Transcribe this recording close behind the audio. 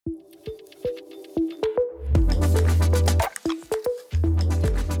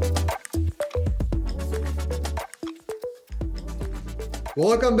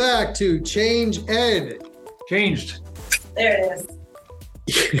Welcome back to Change Ed. Changed. There it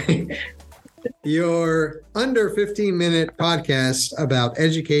is. Your under 15-minute podcast about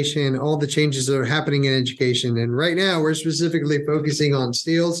education, all the changes that are happening in education. And right now, we're specifically focusing on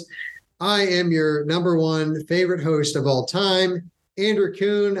steals. I am your number one favorite host of all time, Andrew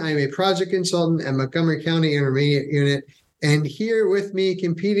Kuhn. I'm a project consultant at Montgomery County Intermediate Unit. And here with me,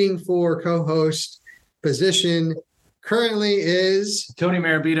 competing for co-host position currently is Tony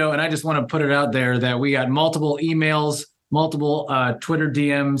Marabito. And I just want to put it out there that we got multiple emails, multiple Twitter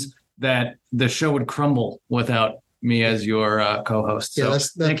DMs that the show would crumble without me as your co-host. So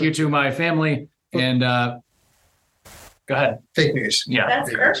thank you to my family. And go ahead. Fake news. Yeah.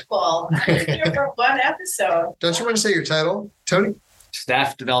 That's hurtful. Here for one episode. Don't you want to say your title, Tony?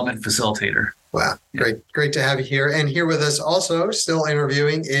 Staff Development Facilitator. Wow. Great to have you here. And here with us also, still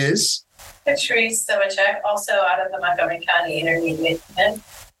interviewing, is Patrice, also out of the Montgomery County Intermediate Unit.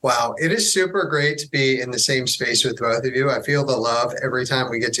 Wow. It is super great to be in the same space with both of you. I feel the love every time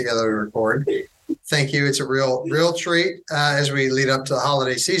we get together to record. Thank you. It's a real treat as we lead up to the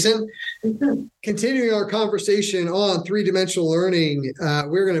holiday season. Continuing our conversation on three-dimensional learning,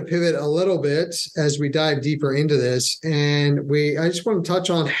 we're going to pivot a little bit as we dive deeper into this. And I just want to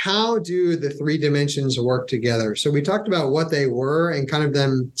touch on how do the three dimensions work together. So we talked about what they were and kind of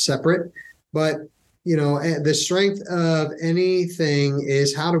them separate, but the strength of anything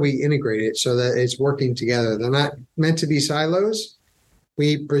is how do we integrate it so that it's working together? They're not meant to be silos.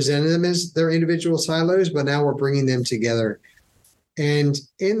 We presented them as their individual silos, but now we're bringing them together. And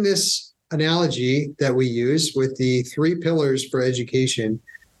in this analogy that we use with the three pillars for education,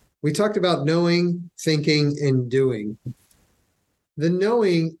 we talked about knowing, thinking, and doing. The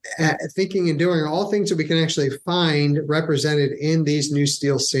knowing, thinking, and doing are all things that we can actually find represented in these new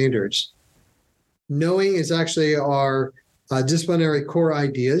STEEL standards. Knowing is actually our disciplinary core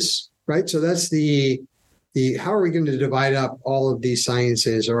ideas, right? So that's the how are we going to divide up all of these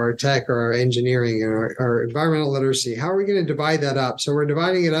sciences or our tech or our engineering or our environmental literacy? How are we going to divide that up? So we're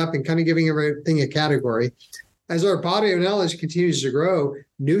dividing it up and kind of giving everything a category. As our body of knowledge continues to grow,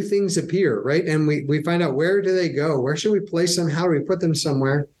 new things appear, right? And we find out, where do they go? Where should we place them? How do we put them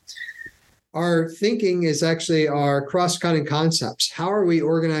somewhere? Our thinking is actually our cross-cutting concepts. How are we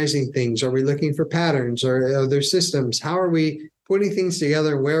organizing things? Are we looking for patterns or are there systems? How are we putting things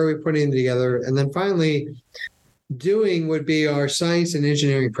together? Where are we putting them together? And then finally, doing would be our science and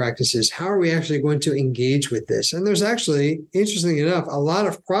engineering practices. How are we actually going to engage with this? And there's actually, interestingly enough, a lot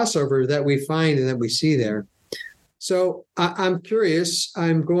of crossover that we find and that we see there. So I'm curious.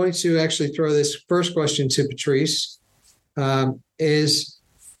 I'm going to actually throw this first question to Patrice. What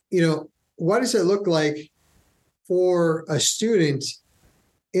does it look like for a student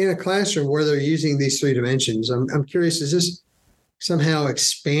in a classroom where they're using these three dimensions? I'm curious, does this somehow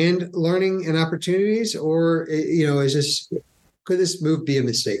expand learning and opportunities, or could this move be a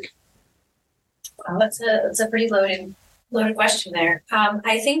mistake? Well, that's a pretty loaded question there.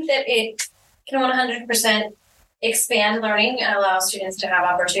 I think that it can 100% expand learning and allow students to have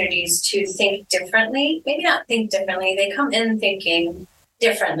opportunities to think differently. Maybe not think differently. They come in thinking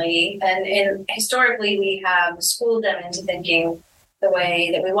differently, and historically we have schooled them into thinking the way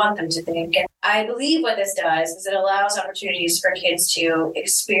that we want them to think. And I believe what this does is it allows opportunities for kids to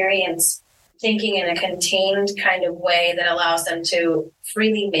experience thinking in a contained kind of way that allows them to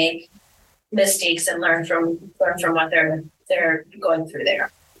freely make mistakes and learn from what they're going through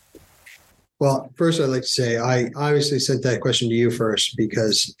there. Well, first, I'd like to say I obviously sent that question to you first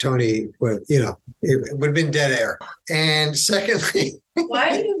because Tony would, it would have been dead air. And secondly,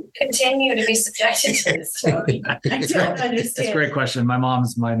 why do you continue to be subjected to this, Tony? I don't understand. That's a great question. My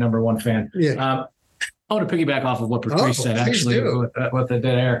mom's my number one fan. Yeah. I want to piggyback off of what Patrice said, actually, with the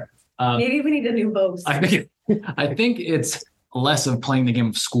dead air. Maybe we need a new boast. I think it's less of playing the game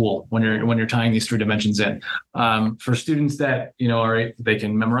of school when you're tying these three dimensions in. For students that they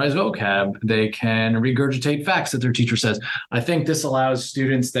can memorize vocab, they can regurgitate facts that their teacher says. I think this allows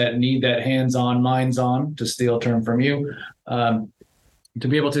students that need that hands-on, minds-on, to steal a term from you, to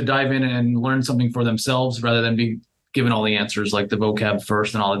be able to dive in and learn something for themselves rather than be given all the answers, like the vocab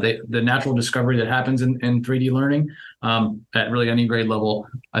first and all of that. The natural discovery that happens in 3D learning at really any grade level,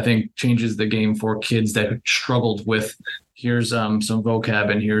 I think changes the game for kids that struggled with, here's some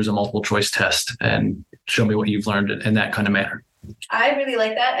vocab and here's a multiple choice test and show me what you've learned in that kind of manner. I really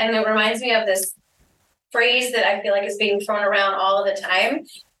like that. And it reminds me of this phrase that I feel like is being thrown around all of the time,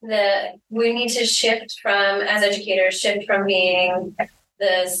 that we need to shift from, as educators, being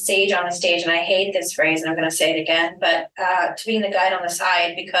the sage on the stage. And I hate this phrase, and I'm going to say it again, but to being the guide on the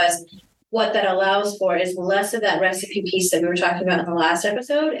side, because what that allows for is less of that recipe piece that we were talking about in the last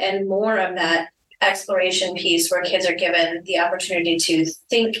episode and more of that exploration piece where kids are given the opportunity to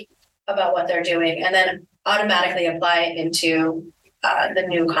think about what they're doing and then automatically apply it into the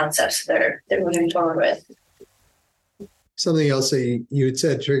new concepts they're moving forward with. Something else that you had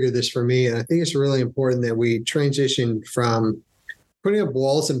said triggered this for me, and I think it's really important that we transition from putting up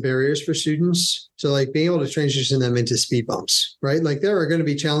walls and barriers for students to like being able to transition them into speed bumps, right? Like there are going to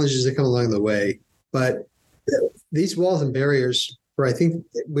be challenges that come along the way, but these walls and barriers, where I think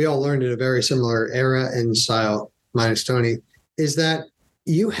we all learned in a very similar era and style, minus Tony, is that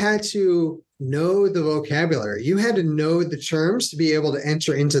you had to know the vocabulary. You had to know the terms to be able to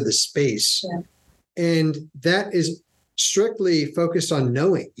enter into the space. Yeah. And that is strictly focused on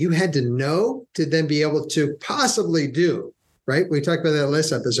knowing. You had to know to then be able to possibly do, right? We talked about that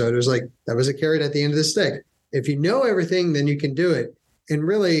last episode. It was like, that was a carrot at the end of the stick. If you know everything, then you can do it. And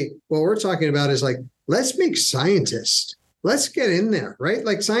really what we're talking about is like, let's make scientists. Let's get in there, right?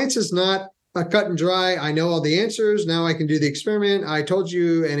 Like science is not a cut and dry. I know all the answers. Now I can do the experiment. I told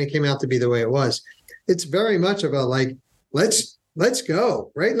you, and it came out to be the way it was. It's very much about like, let's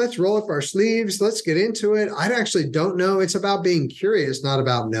go, right? Let's roll up our sleeves. Let's get into it. I actually don't know. It's about being curious, not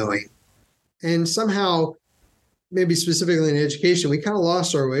about knowing. And somehow, maybe specifically in education, we kind of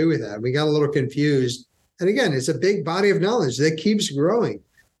lost our way with that. We got a little confused. And again, it's a big body of knowledge that keeps growing,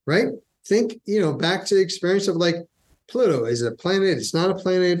 right? Think, back to the experience of like Pluto. Is it a planet? It's not a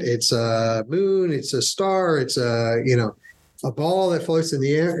planet. It's a moon. It's a star. It's a ball that floats in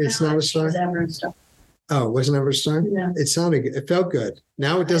the air. It's not a star. Oh, it wasn't ever a star? No. It sounded good. It felt good.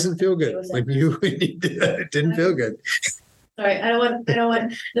 Now it doesn't feel good. When you did that, it didn't feel good. Sorry, I don't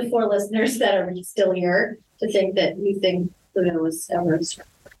want the 4 listeners that are still here to think that you think Pluto was ever a star.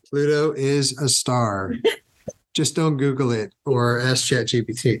 Pluto is a star. Just don't Google it or ask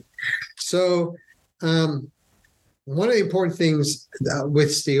ChatGPT. So one of the important things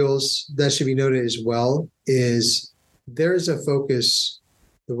with Steele's that should be noted as well is there's a focus,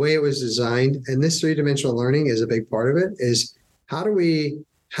 the way it was designed, and this 3-dimensional learning is a big part of it, is how do we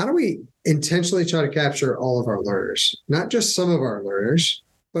intentionally try to capture all of our learners, not just some of our learners,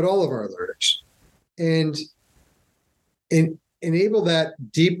 but all of our learners, and enable that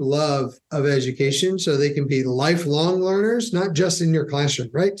deep love of education so they can be lifelong learners, not just in your classroom,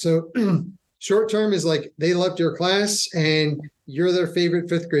 right? So short term is like they loved your class and you're their favorite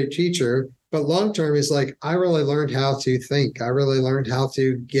 5th grade teacher. But long term is like, I really learned how to think. I really learned how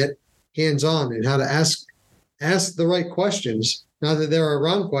to get hands-on and how to ask the right questions. Not that there are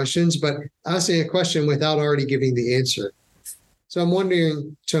wrong questions, but asking a question without already giving the answer. So I'm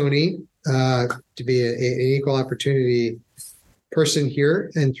wondering, Tony, to be an equal opportunity person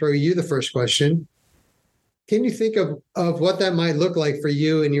here and throw you the first question. Can you think of what that might look like for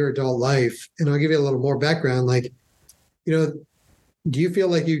you in your adult life? And I'll give you a little more background. Like, do you feel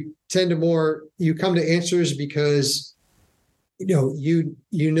like you tend to you come to answers because, you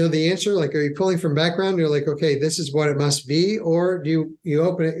know the answer? Like, are you pulling from background? You're like, okay, this is what it must be. Or do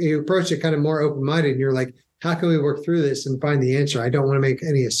you approach it kind of more open-minded and you're like, how can we work through this and find the answer? I don't want to make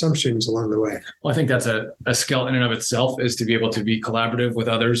any assumptions along the way. Well, I think that's a skill in and of itself, is to be able to be collaborative with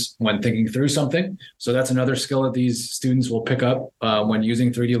others when thinking through something. So that's another skill that these students will pick up when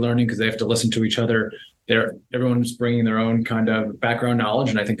using 3D learning, because they have to listen to each other. Everyone's bringing their own kind of background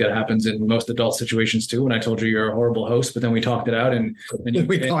knowledge. And I think that happens in most adult situations too. When I told you you're a horrible host, but then we talked it out and you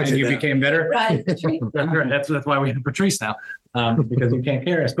became better. Right. That's why we have Patrice now, because you can't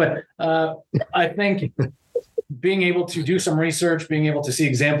hear us. But I think being able to do some research, being able to see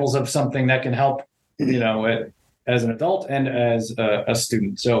examples of something that can help, as an adult and as a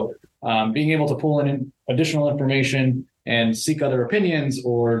student. So being able to pull in additional information and seek other opinions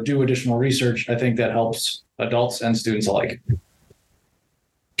or do additional research, I think that helps adults and students alike.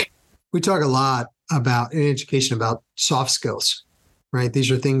 We talk a lot in education about soft skills, right?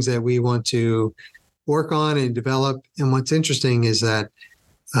 These are things that we want to work on and develop. And what's interesting is that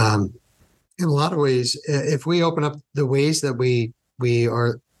in a lot of ways, if we open up the ways that we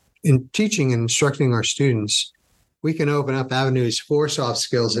are in teaching and instructing our students, we can open up avenues for soft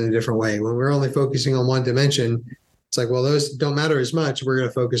skills in a different way. When we're only focusing on one dimension, it's like, well, those don't matter as much. We're going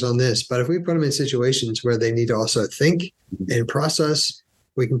to focus on this. But if we put them in situations where they need to also think and process,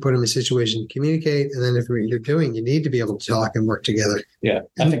 we can put them in situations to communicate. And then if you're doing, you need to be able to talk and work together. Yeah,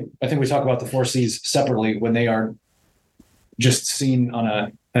 I think we talk about the 4 C's separately when they are just seen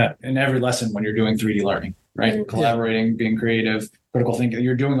on in every lesson when you're doing 3D learning, right? Mm-hmm. Collaborating, being creative, critical thinking.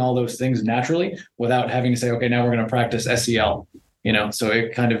 You're doing all those things naturally without having to say, okay, now we're going to practice SEL. So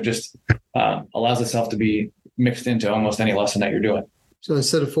it kind of just allows itself to be mixed into almost any lesson that you're doing. So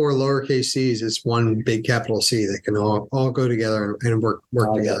instead of 4 lowercase c's, it's one big capital C that can all go together and work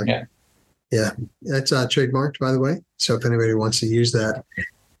together. Yeah. Yeah, that's trademarked, by the way. So if anybody wants to use that,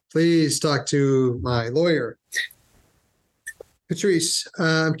 please talk to my lawyer. Patrice,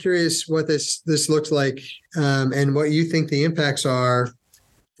 I'm curious what this looks like and what you think the impacts are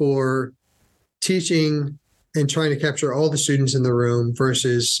for teaching and trying to capture all the students in the room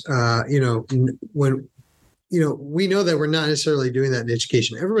versus, when, we know that we're not necessarily doing that in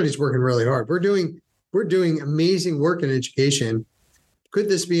education. Everybody's working really hard. We're doing amazing work in education. Could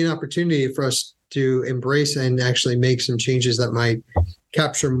this be an opportunity for us to embrace and actually make some changes that might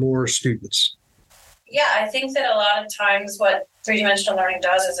capture more students? Yeah, I think that a lot of times what three-dimensional learning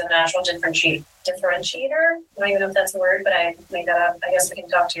does is a natural differentiator. I don't even know if that's a word, but I made that up. I guess we can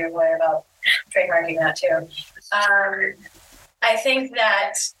talk to your lawyer about trademarking that too. I think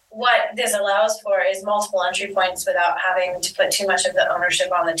that what this allows for is multiple entry points without having to put too much of the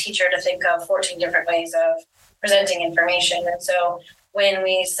ownership on the teacher to think of 14 different ways of presenting information. And so when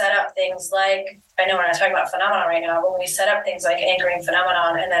we set up things like, I know we're not talking about phenomenon right now, but when we set up things like anchoring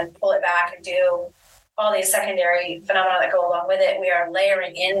phenomenon and then pull it back and do all these secondary phenomena that go along with it, we are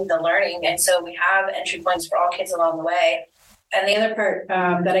layering in the learning. And so we have entry points for all kids along the way. And the other part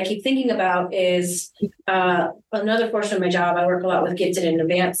that I keep thinking about is another portion of my job. I work a lot with gifted and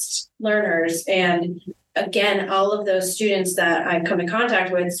advanced learners. And again, all of those students that I come in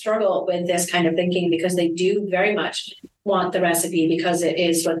contact with struggle with this kind of thinking because they do very much want the recipe because it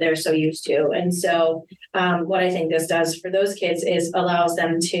is what they're so used to. And so what I think this does for those kids is allows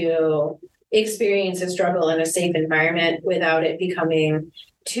them to experience a struggle in a safe environment without it becoming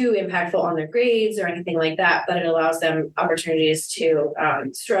too impactful on their grades or anything like that, but it allows them opportunities to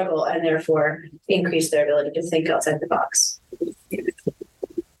struggle and therefore increase their ability to think outside the box.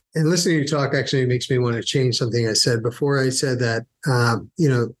 And listening to you talk actually makes me want to change something I said before. I said that,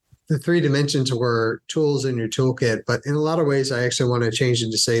 the 3 dimensions were tools in your toolkit, but in a lot of ways, I actually want to change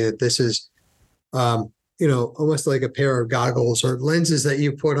it to say that this is, almost like a pair of goggles or lenses that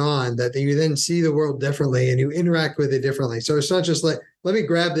you put on that you then see the world differently and you interact with it differently. So it's not just like, let me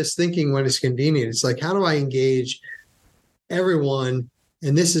grab this thinking when it's convenient. It's like, how do I engage everyone?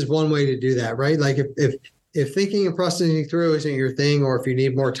 And this is one way to do that, right? Like if thinking and processing through isn't your thing, or if you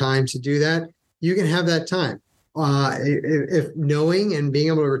need more time to do that, you can have that time. If knowing and being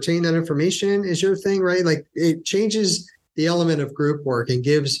able to retain that information is your thing, right? Like it changes the element of group work and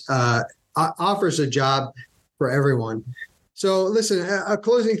gives, offers a job for everyone. So listen, a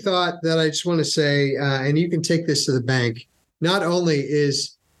closing thought that I just want to say, and you can take this to the bank. Not only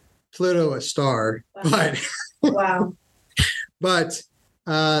is Pluto a star, Wow. but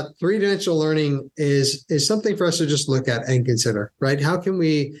three-dimensional learning is something for us to just look at and consider, right? How can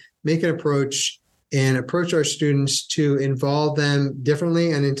we make an approach and approach our students to involve them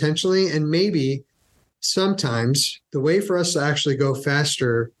differently and intentionally? And maybe sometimes the way for us to actually go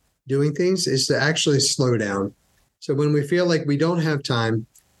faster doing things is to actually slow down. So when we feel like we don't have time,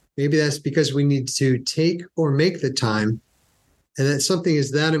 maybe that's because we need to take or make the time, and that something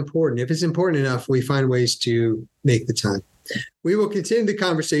is that important. If it's important enough, we find ways to make the time. We will continue the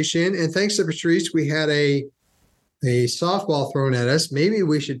conversation. And thanks to Patrice, we had a softball thrown at us. Maybe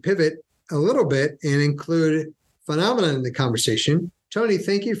we should pivot a little bit and include phenomenon in the conversation. Tony,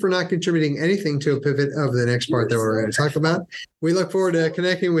 thank you for not contributing anything to a pivot of the next part that we're going to talk about. We look forward to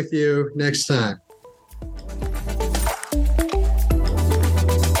connecting with you next time.